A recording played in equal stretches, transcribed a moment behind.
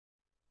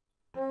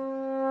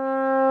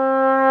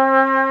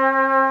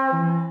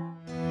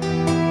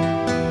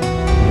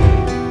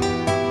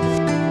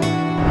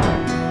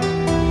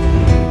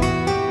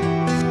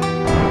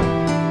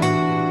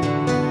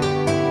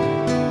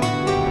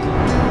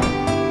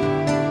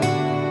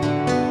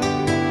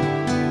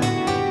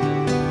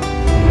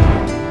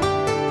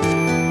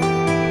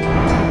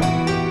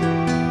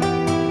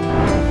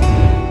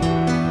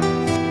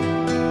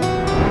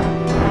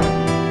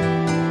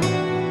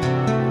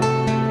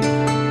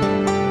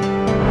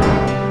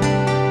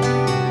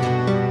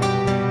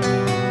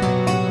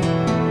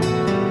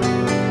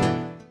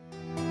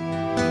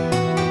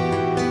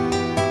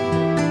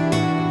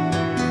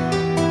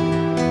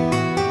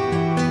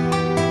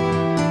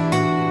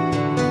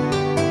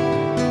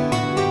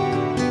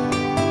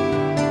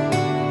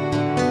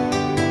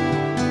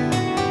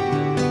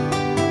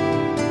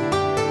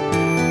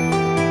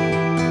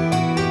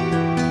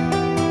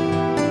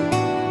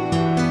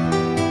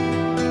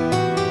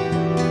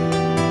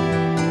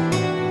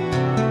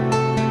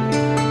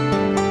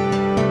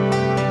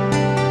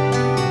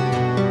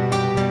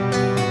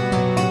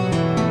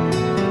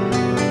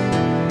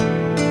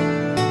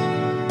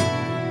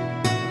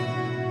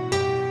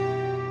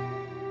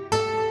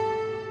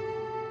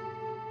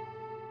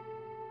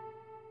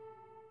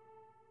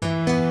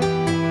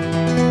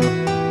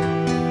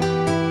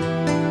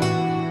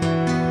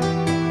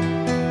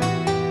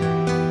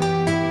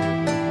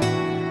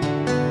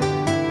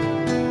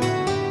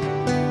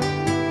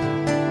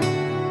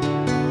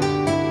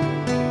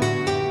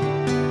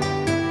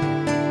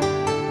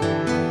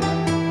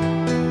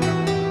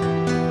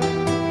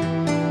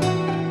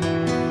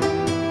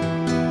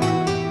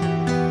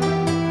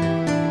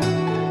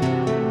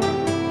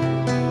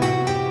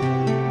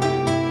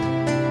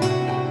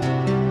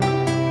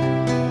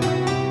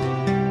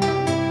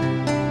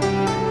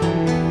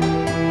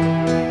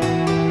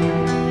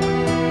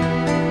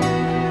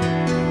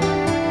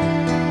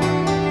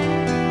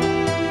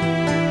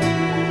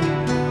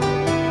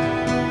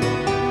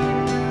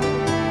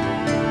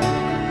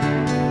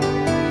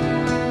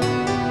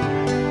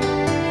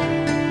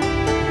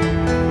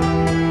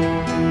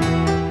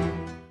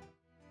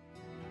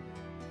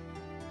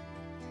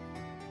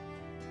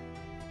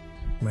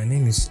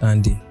is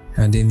Andy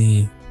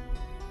Adeni.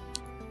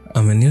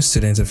 I'm a new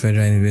student at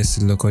Federal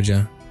University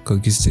Lokoja,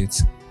 Kogi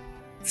State,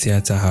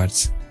 Theatre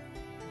Arts.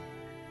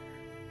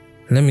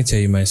 Let me tell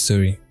you my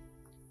story.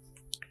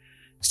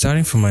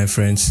 Starting from my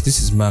friends,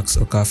 this is Max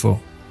Okafo.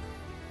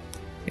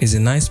 He's a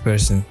nice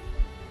person,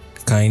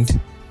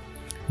 kind,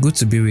 good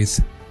to be with.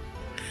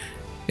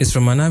 He's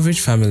from an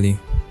average family,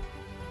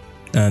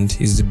 and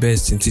he's the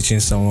best in teaching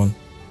someone.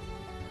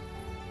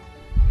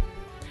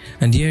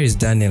 And here is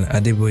Daniel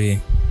Adeboye.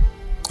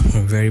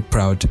 I'm very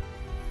proud.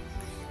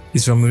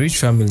 He's from a rich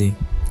family.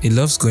 He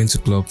loves going to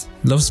clubs,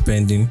 loves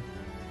spending.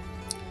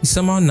 He's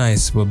somehow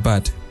nice but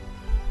bad.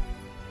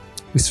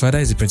 His father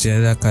is a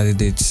presidential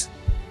candidate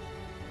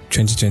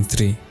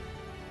 2023.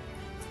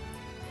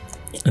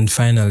 And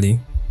finally,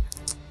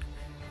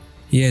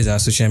 here is our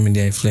social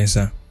media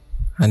influencer.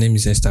 Her name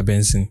is Esther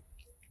Benson.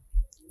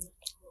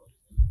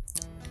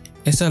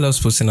 Esther loves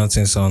posting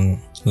nonsense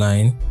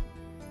online.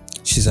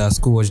 She's our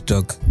school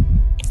watchdog.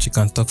 She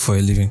can talk for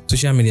a living.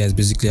 Social media is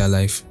basically her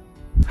life.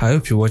 I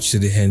hope you watch to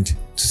the end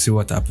to see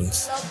what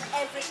happens.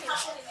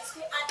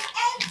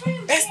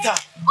 Esther,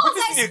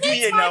 what did you do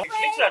here now? Make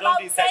sure I don't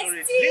be inside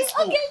already. Let's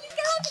go. Okay, you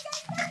can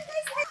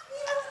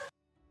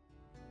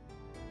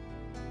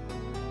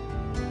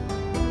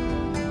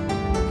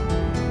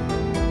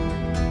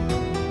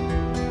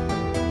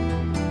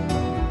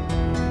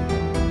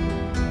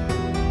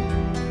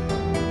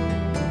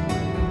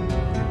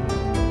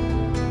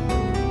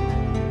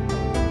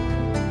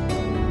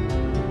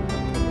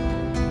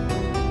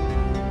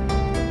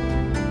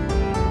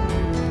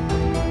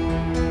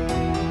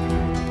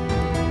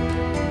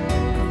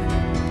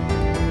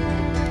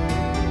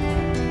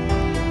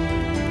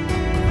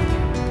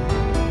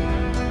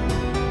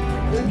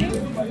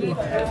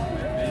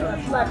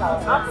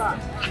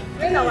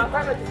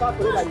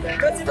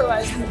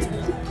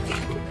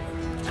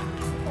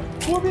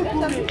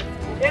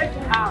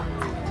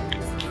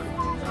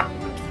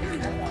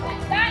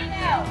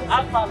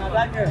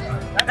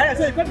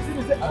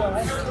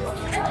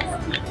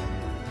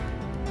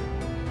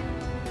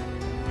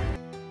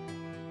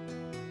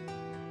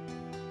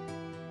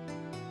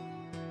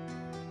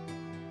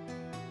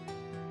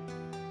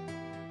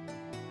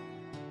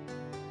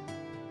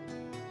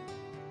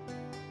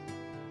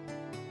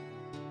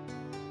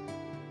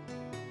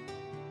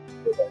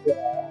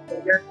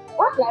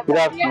Good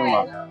afternoon,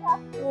 ma'am.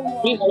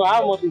 Please,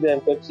 how much is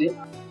the Pepsi?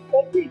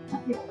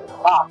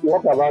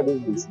 What about this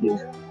biscuit?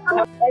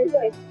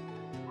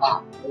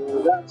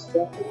 That's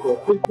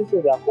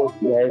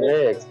they're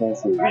very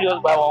expensive. You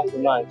just buy one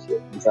kuna and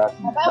share.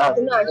 Exactly. How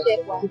much is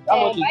it?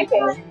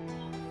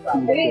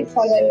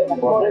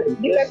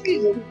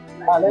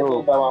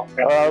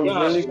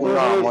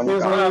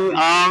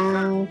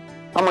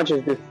 How much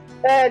is this?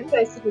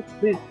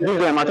 This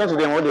them. I tell to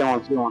them what they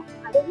want. I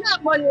don't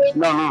have money.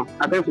 No.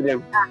 I tell to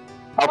them.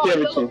 I'll pay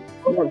everything.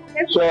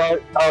 So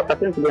I'll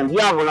attend to them. Do you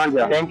have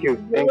Hollandia? Thank you.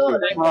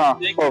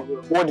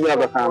 What do you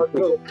have account?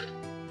 Thank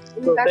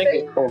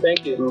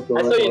you.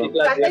 I saw you in the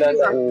class the other day.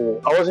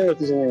 I wasn't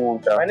noticing anyone.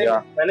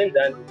 My name is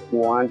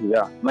Andy.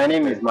 Yeah. My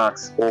name is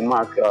Max. Oh,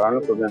 Max. No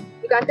problem.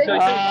 You can take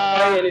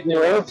anything you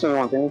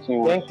want. Thank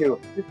you.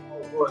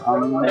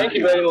 Thank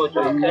you very much.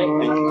 Thank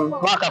you.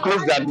 Mark, I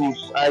close that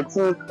dish. I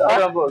think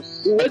I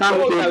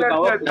can't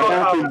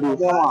take this.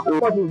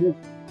 What is this?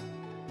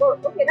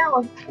 Okay, that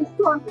one. It's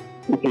 200.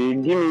 Okay,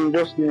 give me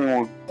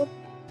one.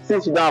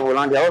 Since you don't have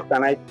Hollandia, what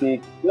can I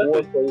take?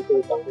 What for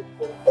you?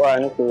 Oh, I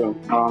know for you.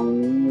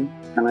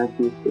 Can I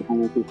take?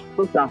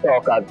 Who's transfer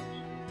or card?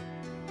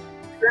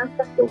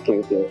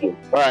 Okay.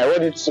 Alright, what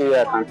did you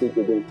say I can take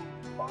today?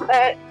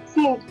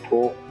 Seems.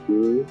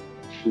 Okay.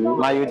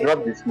 Now you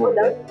drop this one.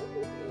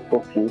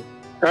 Okay.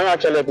 Can you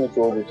actually let me to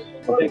hold this?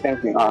 Okay,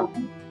 thank you.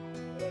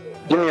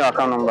 Give me your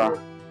account number.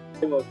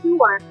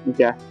 21.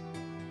 Okay.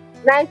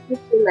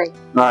 9629.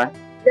 Alright.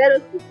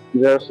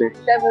 06.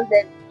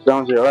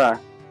 70. Alright.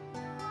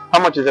 How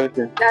much is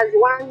everything? That's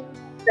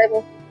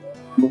 170.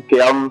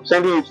 Okay, I'm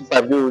sending you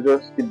 25. You will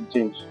just keep the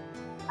change.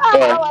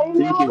 Alright.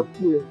 Thank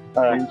you.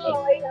 Alright.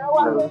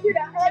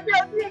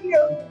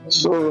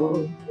 So,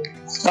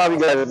 how you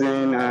guys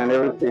doing and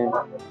everything?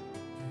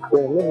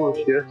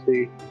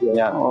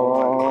 Yeah.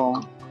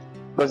 Oh.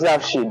 Does it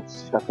have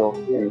shades at all?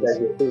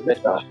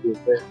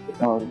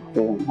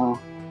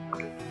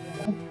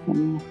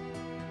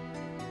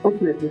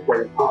 Okay.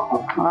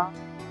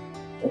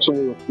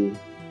 Actually, okay.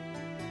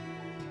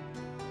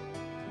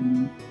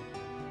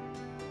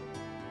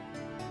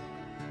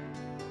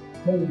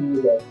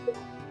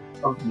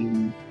 Okay.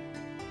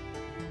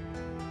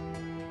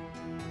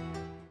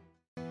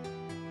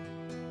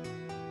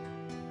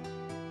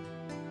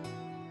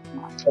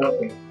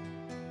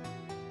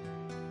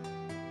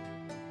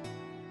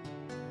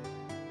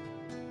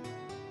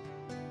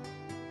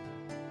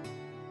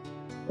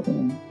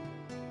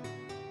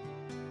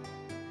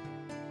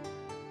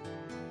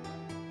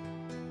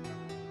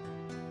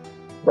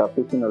 They are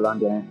picking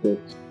Hollandia instead.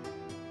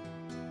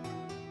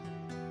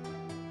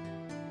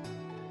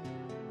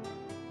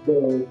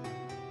 So,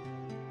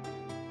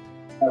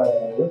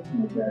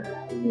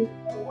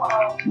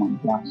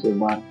 That's so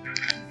bad.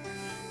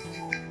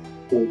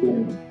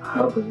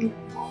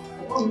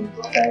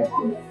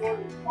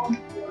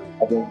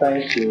 I've been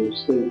trying to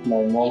stay with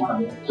my mom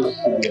and two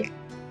siblings.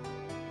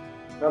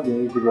 Not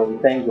been easy, but we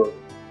thank God.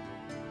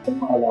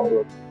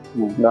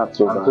 That's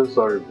so bad. I'm so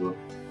sorry, bro.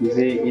 You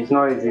see, it's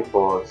not easy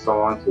for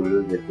someone to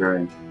lose a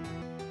parent.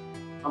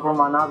 I'm from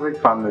an average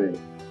family.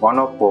 We're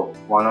not poor,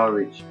 we're not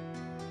rich.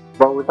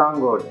 But we thank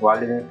God, we're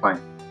living fine.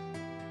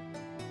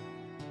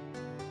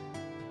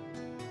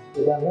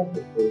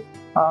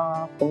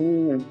 For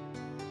me,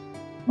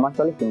 I'm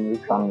actually from a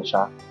rich family,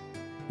 sha.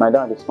 My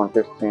dad is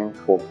contesting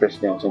for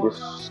president in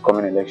this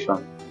coming election,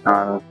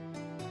 and I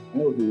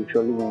know he will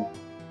surely win.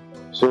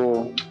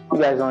 So you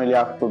guys don't really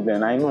have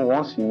problem. I know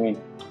once he win,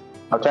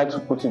 I'll try to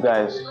put you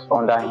guys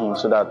under him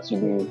so that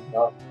you'll be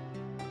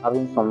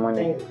having some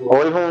money,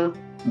 or even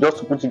just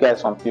to put you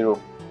guys on payroll.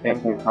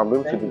 Thank you. I'll be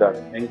able to do that.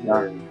 Thank you.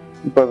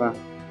 No problem.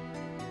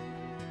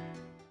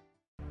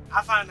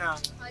 Afa na.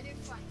 I did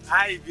fine.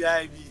 I be.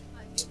 I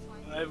did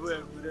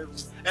fine.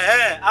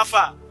 Eh,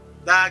 Afa.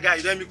 That guy,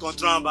 you let me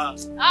control him back.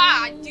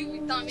 Ah, I deal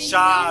with them.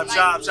 Sharp. No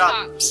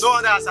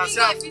wonder as I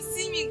say. If you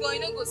see me go,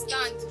 you don't go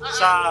stand.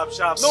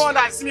 Sharp. No wonder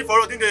I see me for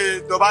road,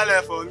 they double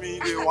left for me.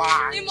 They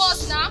whine. You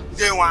must now.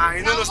 They whine.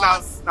 You know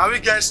now we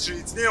get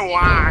street. They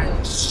whine.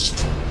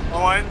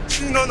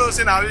 You know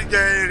say now we get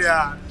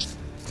area.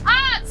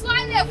 Ah, so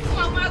I left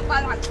Mama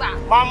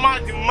Balagba. Mama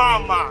the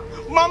mama.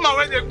 Mama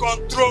where they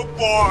control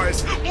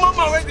boys.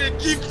 Mama where they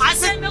give. I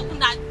say make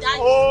una die.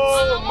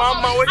 Oh,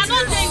 Mama where I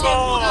don't they think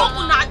saw. make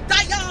una die.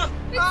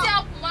 What's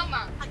up,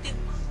 Mama?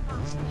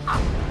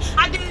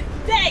 I dey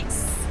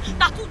vex.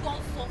 Tattoo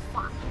don't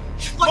suffer.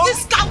 For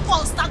this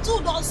campus, tattoo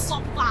don't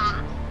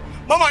suffer.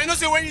 Mama, you know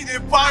say when you dey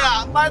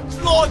para, my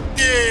blood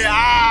dey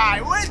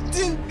high.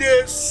 Wetin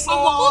dey sup?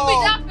 Who be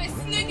that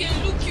person wey dey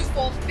look you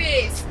for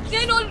face?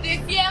 They no dey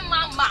fear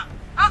Mama.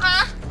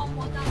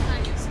 Omo, that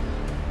guy is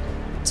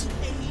to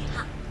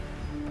anyhow.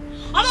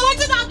 Omo,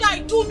 wetin that guy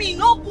do me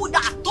no good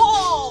at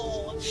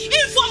all.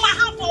 If for my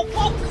hand for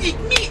public,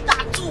 me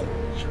tattoo.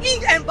 He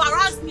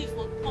embarrass me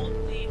for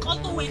public.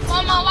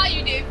 Mama, why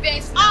you dey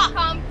vex?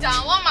 Calm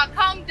down. Mama,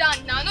 calm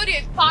down now. No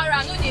dey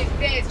para, no dey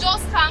vex.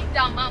 Just calm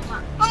down,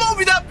 Mama. Mama, who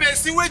be that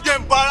person wey dey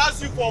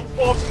embarrass you for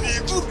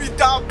public? Who be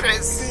that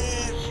person?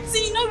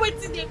 See, you know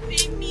wetin dey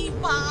pay me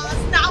pass?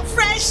 Na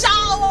fresher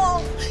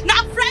o.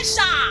 Na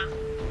fresher.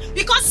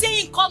 Because say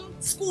he come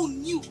school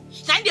new,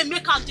 na him dey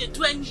make am dey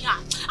do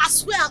anyhow. I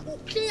swear I go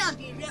play am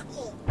dey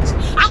record.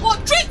 I go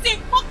treat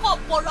him fuck up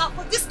for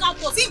this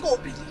campus. He go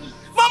believe.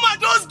 Mama,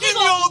 just give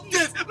me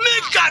updates.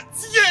 Make her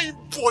tear in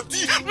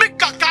body.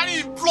 Make her carry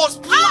in plus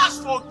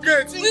for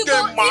gate. We go,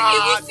 if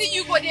you see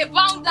you go, they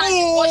bound down to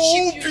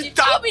worship you. Who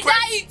be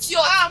that idiot?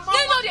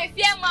 They know they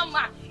fear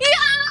Mama.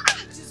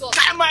 Jesus.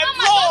 My Mama,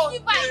 blood.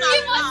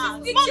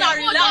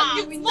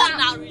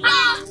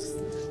 Relax.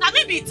 Na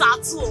me be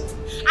tattoo.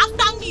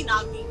 After me,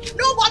 na me.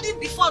 Nobody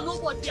before,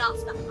 nobody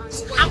after.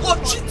 I go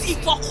treat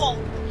him fuck up.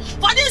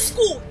 For this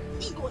school,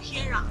 he go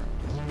hear her.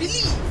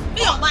 Believe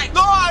me on my.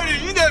 Don't worry,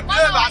 you dey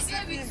play as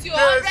if you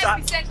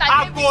 100%. I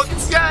go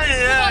tear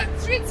him. You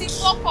go treat him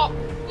fuck up.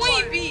 Who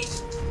he be?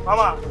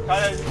 Mama,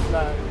 carry this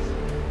line.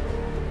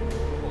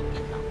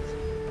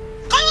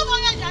 Come over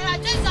here, Jara.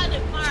 Just had the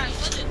parents.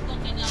 What they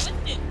talking now? What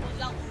they do?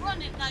 I will run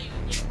it now. You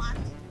get mad.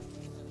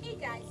 Hey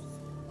guys,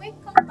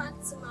 welcome back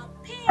to my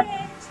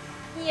page.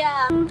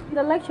 Yeah,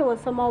 the lecture was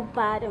somehow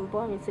bad and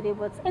boring today,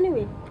 but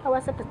anyway, I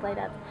accept it like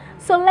that.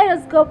 So let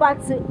us go back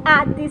to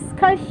our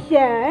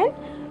discussion.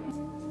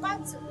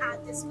 Back to our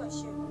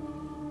discussion.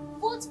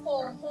 Vote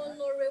for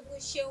Honorable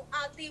Shehu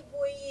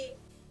Adeboye.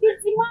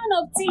 He's the man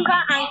of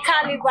timber and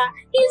caliber.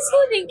 He's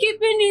good in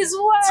keeping his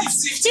word.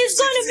 He's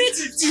going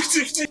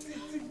to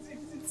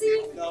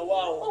be. Now,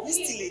 wow, Okay.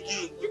 Still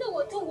again. You know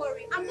what? Don't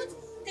worry. I'm going to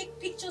take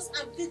pictures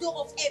and video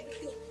of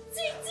everything.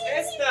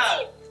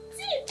 Esther.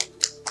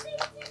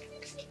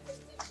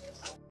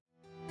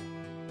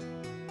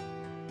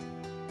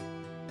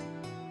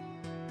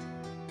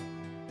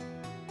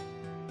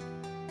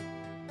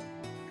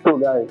 So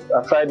guys,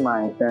 aside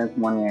my intense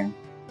money,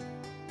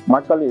 I'm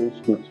actually a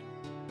rich kid.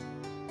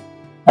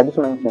 I just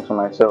many things for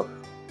myself.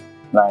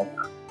 Like,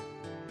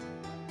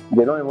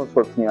 they don't even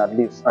talk to me, at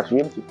least I should be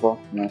able to talk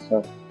to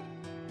myself.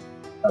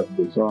 That's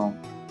good. So,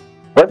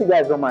 but if you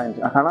guys don't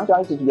mind, I can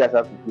actually teach you guys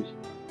how to fish.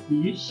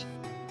 Fish?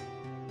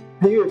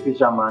 Are you a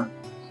fisherman?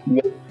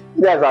 You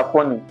guys are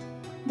funny.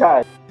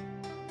 Guys.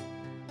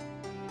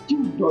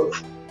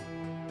 Jesus.